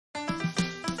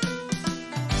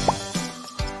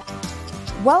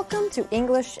Welcome to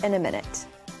English in a Minute.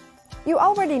 You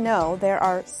already know there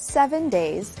are 7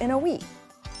 days in a week.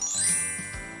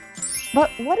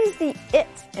 But what is the it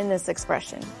in this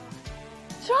expression?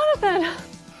 Jonathan,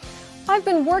 I've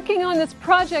been working on this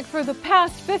project for the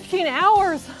past 15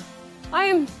 hours. I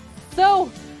am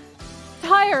so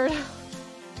tired.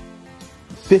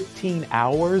 15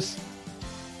 hours?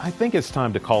 I think it's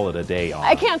time to call it a day, Anna.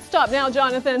 I can't stop now,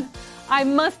 Jonathan. I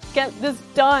must get this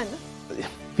done.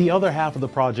 The other half of the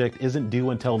project isn't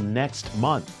due until next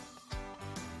month.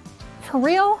 For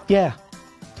real? Yeah.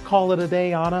 Call it a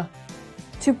day, Anna.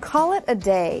 To call it a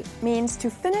day means to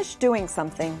finish doing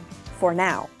something for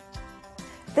now.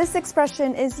 This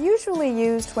expression is usually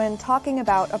used when talking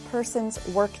about a person's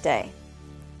workday.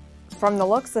 From the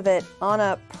looks of it,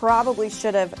 Anna probably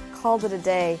should have called it a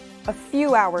day a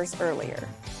few hours earlier.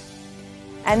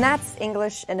 And that's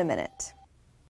English in a Minute.